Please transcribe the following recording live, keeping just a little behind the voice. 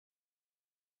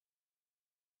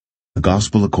The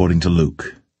Gospel according to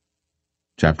Luke,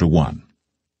 chapter 1.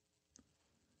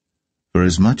 For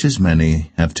as much as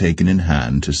many have taken in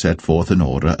hand to set forth in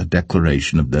order a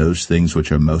declaration of those things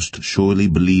which are most surely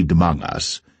believed among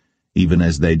us, even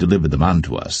as they delivered them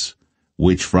unto us,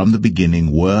 which from the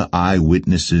beginning were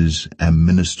eyewitnesses and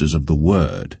ministers of the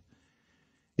word,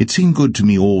 it seemed good to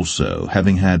me also,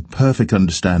 having had perfect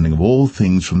understanding of all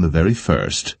things from the very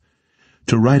first,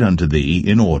 to write unto thee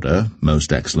in order,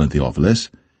 most excellent Theophilus,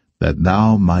 that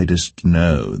thou mightest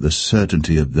know the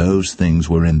certainty of those things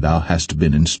wherein thou hast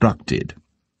been instructed.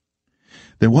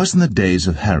 There was in the days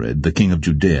of Herod the king of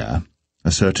Judaea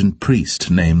a certain priest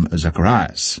named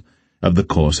Zacharias, of the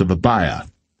course of Abia,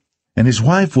 and his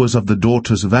wife was of the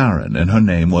daughters of Aaron, and her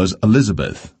name was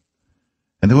Elisabeth.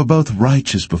 And they were both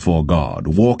righteous before God,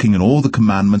 walking in all the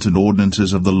commandments and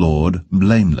ordinances of the Lord,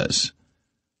 blameless.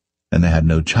 And they had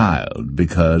no child,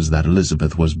 because that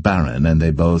Elisabeth was barren, and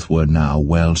they both were now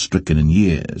well stricken in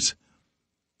years.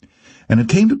 And it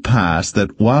came to pass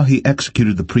that while he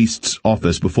executed the priest's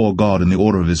office before God in the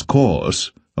order of his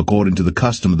course, according to the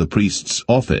custom of the priest's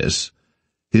office,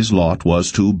 his lot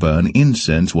was to burn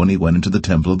incense when he went into the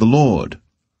temple of the Lord.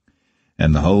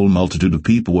 And the whole multitude of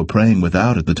people were praying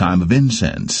without at the time of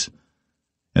incense.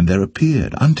 And there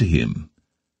appeared unto him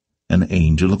an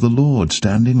angel of the Lord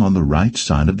standing on the right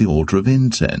side of the altar of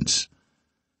incense.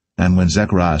 And when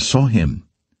Zacharias saw him,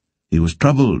 he was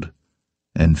troubled,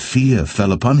 and fear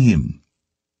fell upon him.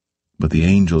 But the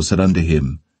angel said unto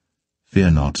him,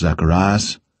 Fear not,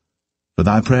 Zacharias, for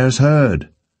thy prayer is heard,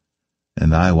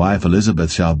 and thy wife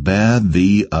Elisabeth shall bear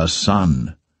thee a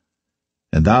son,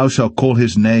 and thou shalt call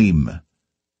his name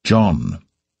John.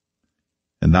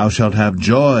 And thou shalt have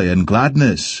joy and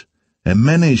gladness, and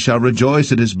many shall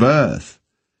rejoice at his birth.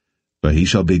 For he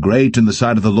shall be great in the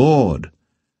sight of the Lord,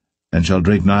 and shall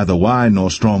drink neither wine nor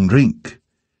strong drink.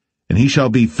 And he shall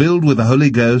be filled with the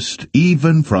Holy Ghost,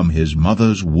 even from his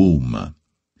mother's womb.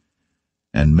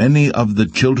 And many of the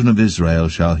children of Israel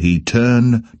shall he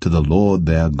turn to the Lord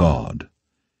their God.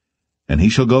 And he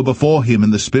shall go before him in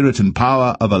the spirit and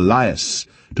power of Elias,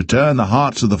 to turn the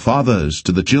hearts of the fathers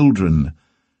to the children,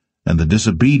 and the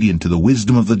disobedient to the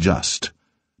wisdom of the just,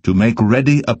 to make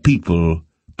ready a people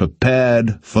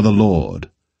prepared for the Lord.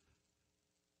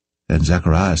 And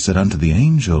Zacharias said unto the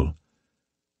angel,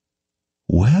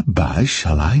 Whereby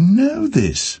shall I know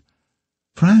this?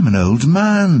 For I am an old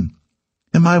man,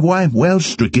 and my wife well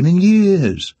stricken in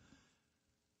years.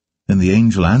 And the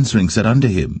angel answering said unto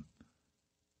him,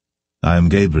 I am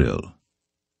Gabriel,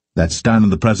 that stand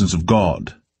in the presence of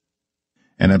God,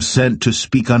 and am sent to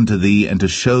speak unto thee and to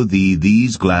show thee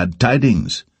these glad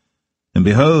tidings. And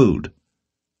behold,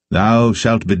 thou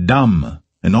shalt be dumb,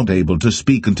 and not able to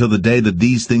speak until the day that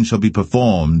these things shall be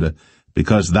performed,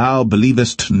 because thou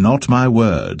believest not my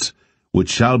words, which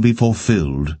shall be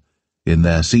fulfilled in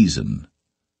their season.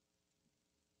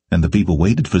 And the people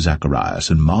waited for Zacharias,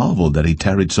 and marveled that he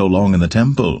tarried so long in the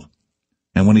temple.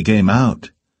 And when he came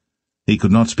out, he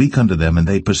could not speak unto them, and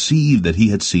they perceived that he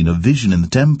had seen a vision in the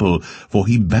temple, for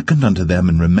he beckoned unto them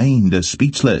and remained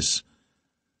speechless.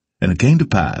 And it came to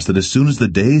pass that as soon as the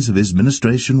days of his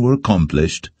ministration were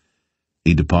accomplished,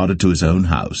 he departed to his own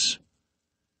house.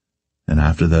 And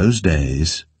after those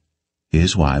days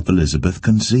his wife Elisabeth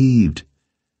conceived,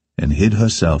 and hid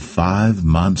herself 5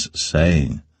 months,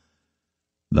 saying,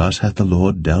 Thus hath the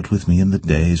Lord dealt with me in the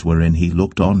days wherein he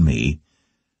looked on me,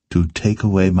 to take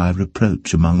away my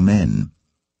reproach among men.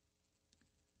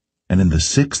 And in the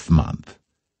 6th month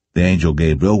the angel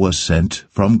Gabriel was sent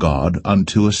from God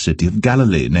unto a city of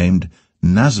Galilee, named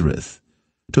Nazareth,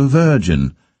 to a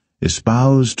virgin,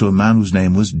 espoused to a man whose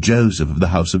name was Joseph, of the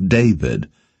house of David,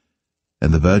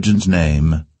 and the virgin's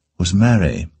name was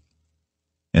Mary.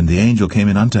 And the angel came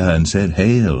in unto her, and said,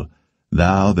 Hail,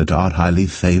 thou that art highly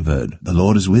favored, the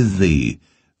Lord is with thee,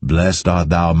 blessed art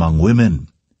thou among women.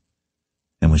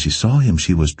 And when she saw him,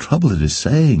 she was troubled at his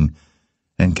saying,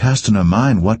 and cast in her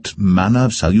mind what manner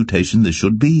of salutation this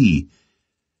should be.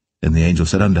 And the angel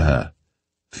said unto her,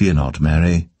 Fear not,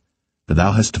 Mary, for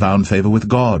thou hast found favor with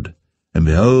God, and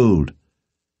behold,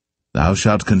 thou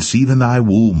shalt conceive in thy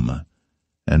womb,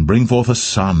 and bring forth a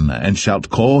son, and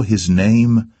shalt call his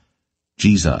name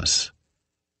Jesus.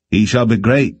 He shall be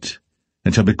great,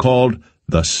 and shall be called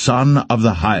the Son of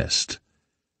the Highest.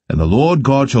 And the Lord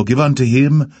God shall give unto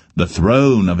him the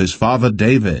throne of his father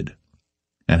David,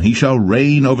 and he shall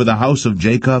reign over the house of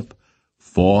Jacob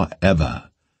forever,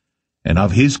 and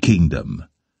of his kingdom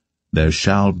there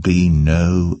shall be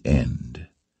no end.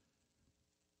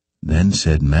 Then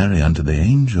said Mary unto the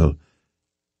angel,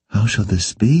 How shall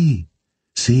this be,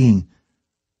 seeing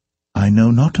I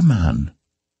know not a man?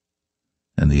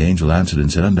 And the angel answered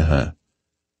and said unto her,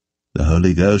 The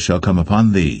Holy Ghost shall come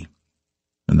upon thee,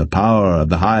 and the power of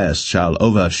the highest shall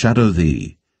overshadow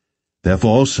thee.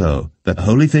 Therefore also that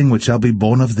holy thing which shall be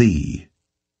born of thee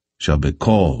shall be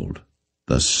called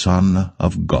the Son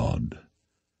of God.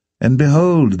 And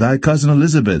behold, thy cousin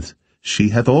Elisabeth, she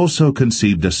hath also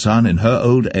conceived a son in her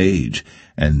old age,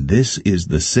 and this is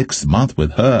the 6th month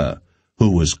with her, who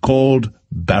was called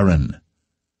barren.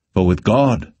 For with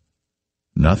God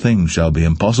nothing shall be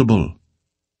impossible.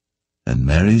 And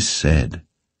Mary said,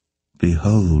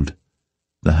 Behold,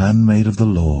 the handmaid of the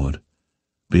Lord,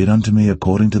 be it unto me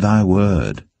according to thy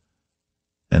word.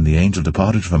 And the angel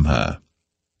departed from her.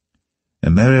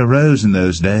 And Mary arose in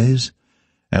those days,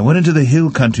 and went into the hill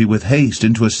country with haste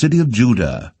into a city of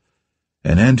Judah,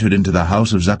 and entered into the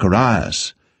house of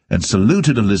Zacharias, and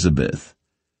saluted Elisabeth.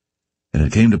 And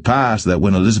it came to pass that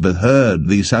when Elisabeth heard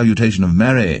the salutation of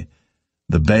Mary,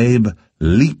 the babe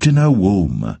leaped in her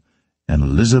womb, and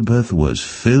Elisabeth was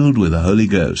filled with the Holy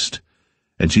Ghost.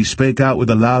 And she spake out with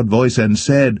a loud voice, and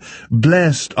said,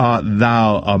 Blessed art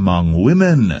thou among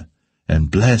women,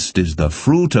 and blessed is the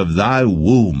fruit of thy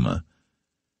womb.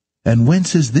 And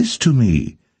whence is this to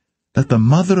me, that the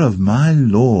mother of my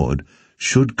Lord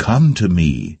should come to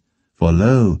me? For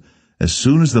lo, as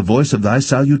soon as the voice of thy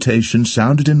salutation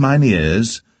sounded in mine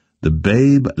ears, the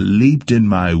babe leaped in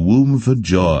my womb for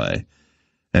joy.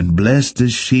 And blessed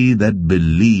is she that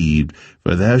believed,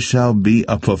 for there shall be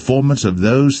a performance of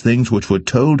those things which were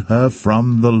told her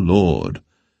from the Lord.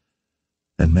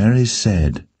 And Mary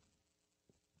said,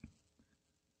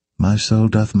 My soul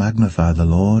doth magnify the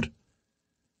Lord,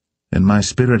 and my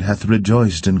spirit hath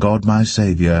rejoiced in God my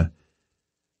Saviour,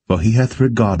 for he hath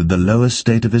regarded the low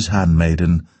estate of his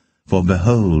handmaiden. For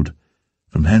behold,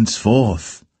 from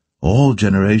henceforth all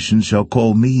generations shall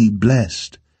call me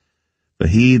blessed. For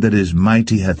he that is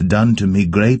mighty hath done to me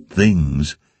great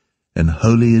things, and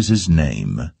holy is his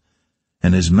name.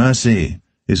 And his mercy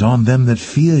is on them that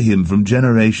fear him from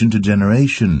generation to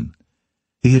generation.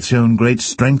 He hath shown great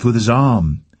strength with his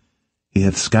arm. He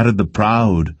hath scattered the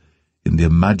proud in the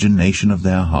imagination of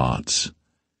their hearts.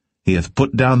 He hath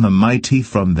put down the mighty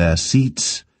from their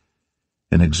seats,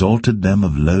 and exalted them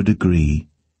of low degree.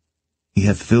 He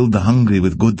hath filled the hungry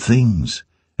with good things,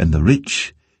 and the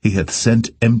rich he hath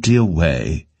sent empty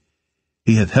away.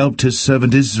 He hath helped his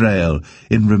servant Israel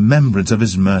in remembrance of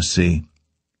his mercy,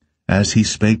 as he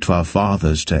spake to our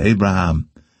fathers, to Abraham,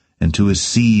 and to his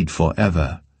seed for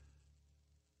ever.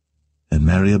 And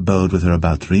Mary abode with her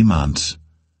about 3 months,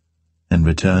 and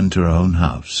returned to her own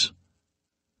house.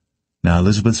 Now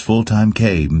Elisabeth's full time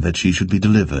came that she should be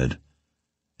delivered,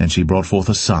 and she brought forth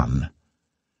a son.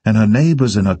 And her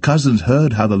neighbors and her cousins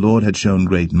heard how the Lord had shown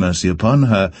great mercy upon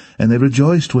her, and they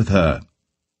rejoiced with her.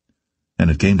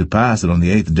 And it came to pass that on the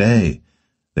 8th day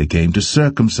they came to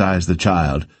circumcise the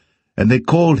child, and they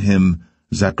called him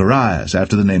Zacharias,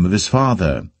 after the name of his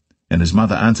father. And his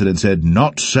mother answered and said,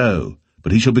 Not so,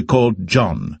 but he shall be called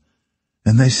John.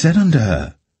 And they said unto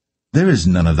her, There is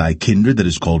none of thy kindred that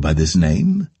is called by this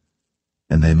name.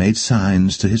 And they made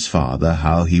signs to his father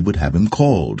how he would have him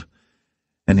called.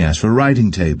 And he asked for a writing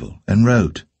table, and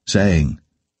wrote, saying,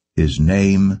 His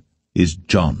name is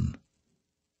John.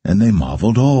 And they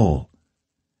marveled all.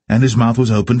 And his mouth was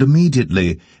opened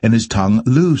immediately, and his tongue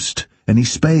loosed, and he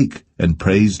spake, and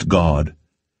praised God.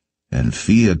 And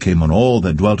fear came on all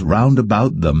that dwelt round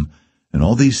about them, and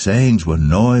all these sayings were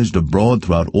noised abroad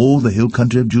throughout all the hill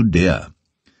country of Judaea.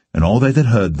 And all they that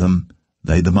heard them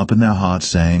laid them up in their hearts,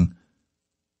 saying,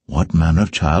 What manner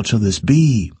of child shall this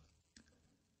be?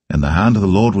 And the hand of the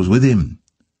Lord was with him.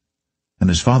 And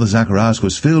his father Zacharias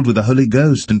was filled with the Holy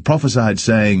Ghost, and prophesied,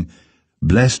 saying,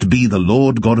 Blessed be the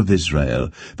Lord God of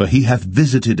Israel, for he hath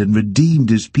visited and redeemed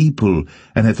his people,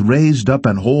 and hath raised up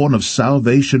an horn of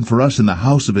salvation for us in the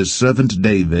house of his servant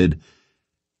David,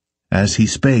 as he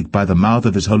spake by the mouth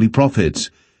of his holy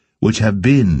prophets, which have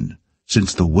been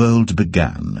since the world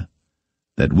began,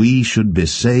 that we should be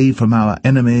saved from our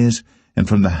enemies, and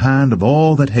from the hand of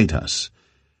all that hate us,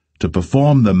 to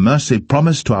perform the mercy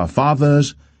promised to our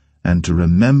fathers, and to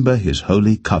remember his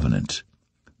holy covenant,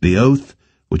 the oath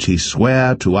which he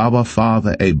sware to our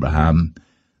father Abraham,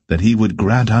 that he would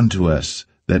grant unto us,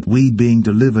 that we, being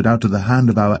delivered out of the hand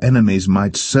of our enemies,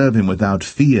 might serve him without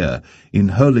fear, in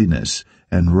holiness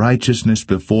and righteousness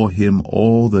before him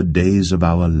all the days of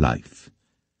our life.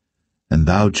 And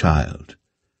thou, child,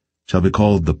 shalt be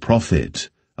called the prophet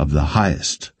of the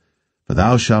highest, for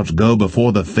thou shalt go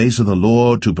before the face of the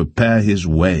Lord to prepare his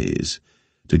ways,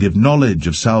 to give knowledge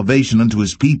of salvation unto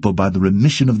his people by the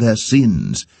remission of their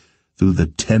sins, through the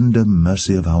tender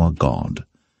mercy of our God,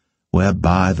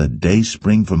 whereby the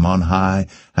dayspring from on high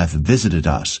hath visited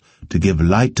us, to give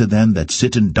light to them that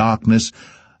sit in darkness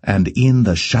and in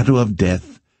the shadow of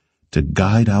death, to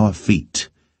guide our feet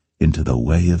into the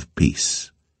way of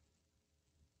peace.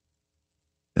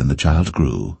 And the child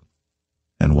grew,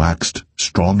 and waxed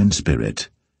strong in spirit,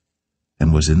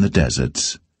 and was in the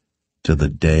deserts till the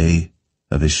day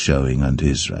of his showing unto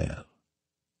Israel.